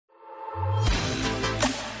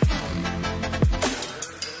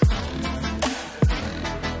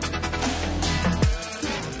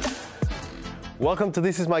Welcome to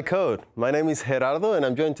This Is My Code. My name is Gerardo, and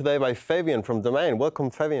I'm joined today by Fabien from Domain. Welcome,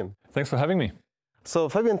 Fabien. Thanks for having me. So,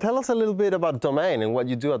 Fabien, tell us a little bit about Domain and what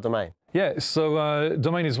you do at Domain. Yeah, so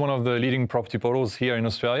Domain is one of the leading property portals here in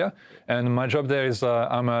Australia, and my job there is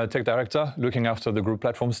I'm a tech director looking after the group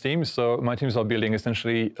platforms team. So my teams are building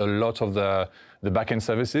essentially a lot of the backend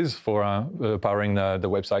services for powering the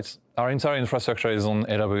websites. Our entire infrastructure is on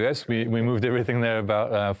AWS. We moved everything there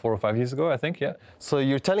about 4 or 5 years ago, I think, yeah. So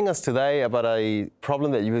you're telling us today about a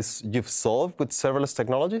problem that you've solved with serverless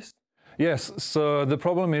technologies? Yes. So the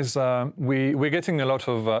problem is we're getting a lot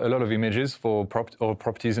of images for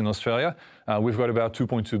properties in Australia. We've got about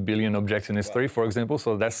 2.2 billion objects in S3, for example.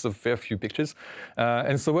 So that's a fair few pictures.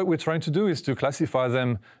 And so what we're trying to do is to classify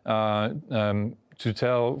them to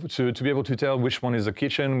be able to tell which one is a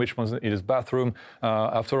kitchen, which one is bathroom.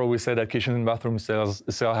 After all, we say that kitchens and bathrooms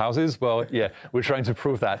sell houses. Well, yeah, we're trying to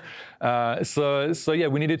prove that. So yeah,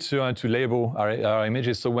 we needed to label our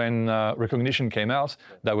images. So when Rekognition came out,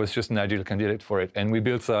 that was just an ideal candidate for it, and we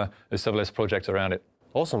built a serverless project around it.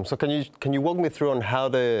 Awesome. So can you walk me through on how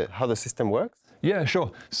the system works? Yeah,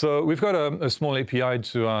 sure. So we've got a small API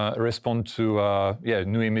to respond to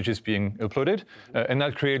new images being uploaded, and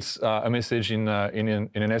that creates a message in an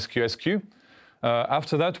SQS queue.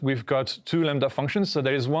 After that, we've got 2 Lambda functions. So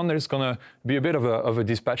there is one that is going to be a bit of a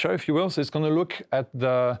dispatcher, if you will. So it's going to look at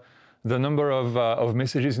the number of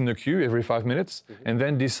messages in the queue every 5 minutes, and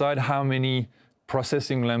then decide how many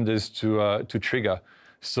processing Lambdas to trigger.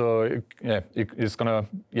 So it's going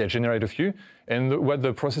to generate a few. And what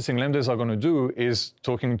the processing Lambdas are going to do is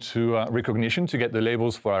talking to Rekognition to get the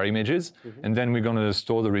labels for our images. And then we're going to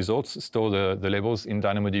store the results, store the labels in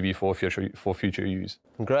DynamoDB for future use.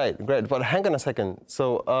 Great. But hang on a second.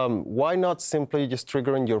 So why not simply just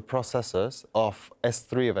triggering your processors of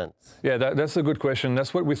S3 events? Yeah, that's a good question.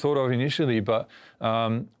 That's what we thought of initially, but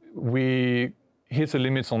we hit a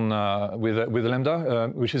limit on with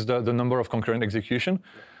Lambda, which is the number of concurrent execution.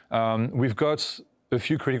 We've got a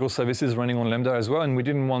few critical services running on Lambda as well, and we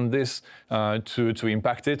didn't want this to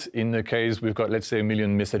impact it in the case we've got, let's say, 1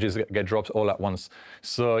 million messages get dropped all at once.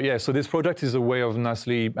 So yeah, so this project is a way of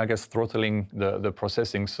nicely, I guess, throttling the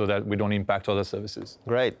processing so that we don't impact other services.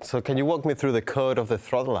 Great. So can you walk me through the code of the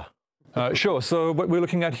throttler? Sure. So what we're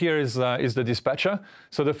looking at here is the dispatcher.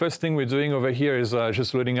 So the first thing we're doing over here is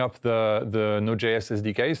just loading up the Node.js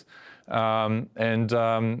SDKs.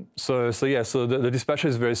 So the dispatcher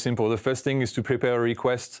is very simple. The first thing is to prepare a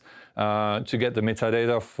request to get the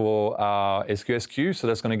metadata for our SQS queue. So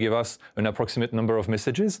that's going to give us an approximate number of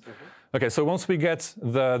messages. Okay, so once we get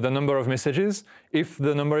the number of messages, if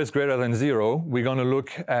the number is greater than 0, we're going to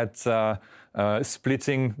look at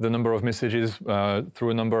splitting the number of messages through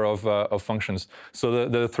a number of functions. So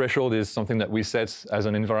the threshold is something that we set as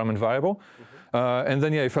an environment variable. And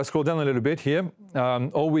then, yeah, if I scroll down a little bit here,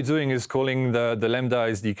 all we're doing is calling the Lambda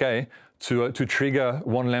SDK to trigger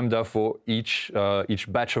 1 Lambda for each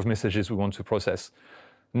batch of messages we want to process.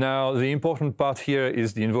 Now, the important part here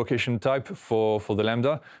is the invocation type for the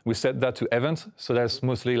Lambda. We set that to event, so that's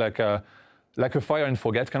mostly like a fire and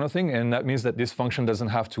forget kind of thing, and that means that this function doesn't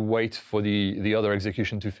have to wait for the other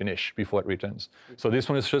execution to finish before it returns. So this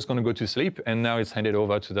one is just going to go to sleep, and now it's handed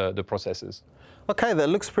over to the processors. Okay, that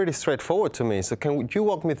looks pretty straightforward to me. So can you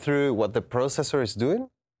walk me through what the processor is doing?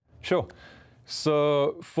 Sure.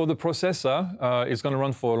 So for the processor, it's going to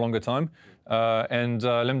run for a longer time, and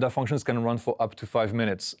Lambda functions can run for up to 5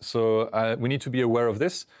 minutes. So we need to be aware of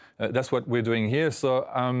this. That's what we're doing here. So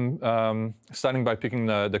I'm starting by picking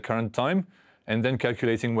the current time, and then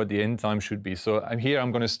calculating what the end time should be. So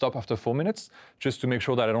I'm going to stop after 4 minutes, just to make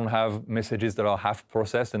sure that I don't have messages that are half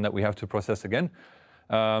processed and that we have to process again.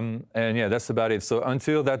 And yeah, that's about it. So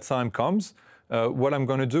until that time comes, what I'm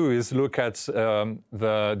going to do is look at the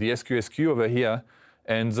SQS queue over here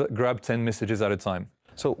and grab 10 messages at a time.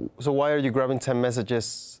 So why are you grabbing 10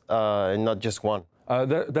 messages and not just 1?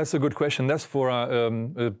 That's a good question. That's for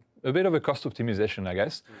a bit of a cost optimization, I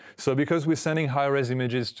guess. So because we're sending high-res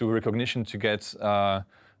images to Rekognition to get, I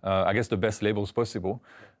guess, the best labels possible,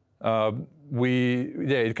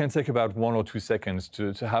 it can take about 1 or 2 seconds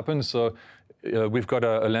to happen. So we've got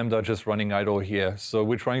a Lambda just running idle here. So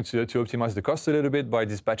we're trying to optimize the cost a little bit by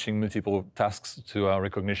dispatching multiple tasks to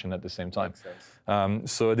Rekognition at the same time.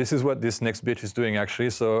 So this is what this next bit is doing,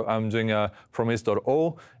 actually. So I'm doing a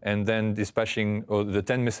promise.all and then dispatching the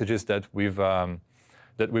 10 messages that we've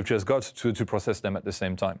just got to process them at the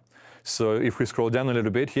same time. So if we scroll down a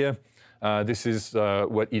little bit here, this is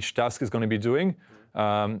what each task is going to be doing.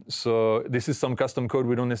 So this is some custom code.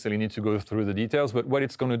 We don't necessarily need to go through the details, but what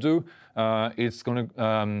it's going to do, it's going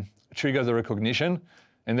to trigger the Rekognition.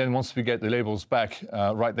 and then once we get the labels back,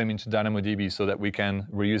 write them into DynamoDB so that we can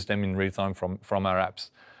reuse them in real time from our apps.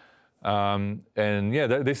 And yeah,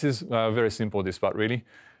 this is very simple, this part really.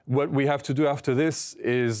 What we have to do after this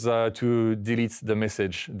is to delete the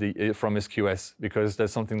message from SQS, because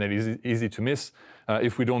that's something that is easy to miss.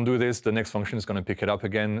 If we don't do this, the next function is going to pick it up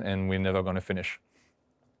again, and we're never going to finish.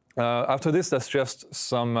 After this, that's just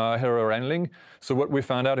some error handling. So what we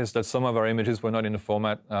found out is that some of our images were not in the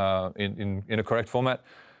format, in a correct format.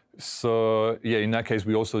 So yeah, in that case,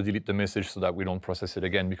 we also delete the message so that we don't process it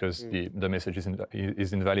again, because the message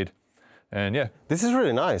is invalid. And yeah. This is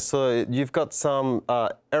really nice. So you've got some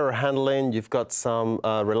error handling, you've got some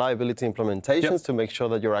reliability implementations to make sure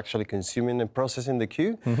that you're actually consuming and processing the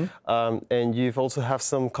queue. And you've also have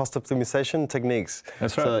some cost optimization techniques.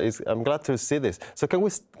 That's right. So I'm glad to see this. So can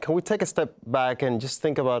we take a step back and just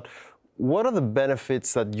think about what are the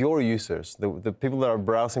benefits that your users, the people that are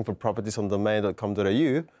browsing for properties on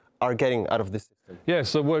domain.com.au, are getting out of this system? Yeah,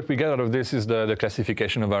 so what we get out of this is the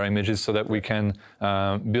classification of our images so that we can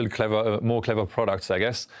build more clever products, I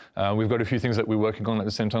guess. We've got a few things that we're working on at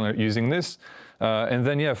the same time using this. And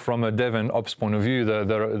then, yeah, from a dev and ops point of view,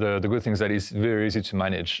 the good thing is that it's very easy to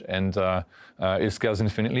manage, and it scales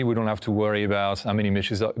infinitely. We don't have to worry about how many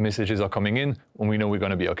messages are coming in when we know we're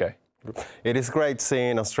going to be okay. It is great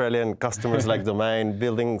seeing Australian customers like Domain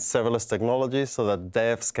building serverless technology so that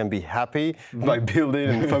devs can be happy by building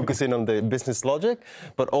and focusing on the business logic.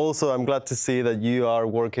 But also, I'm glad to see that you are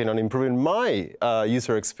working on improving my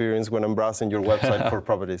user experience when I'm browsing your website for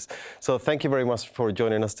properties. So thank you very much for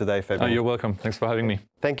joining us today, Fabien. You're welcome. Thanks for having me.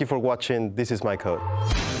 Thank you for watching. This is my code.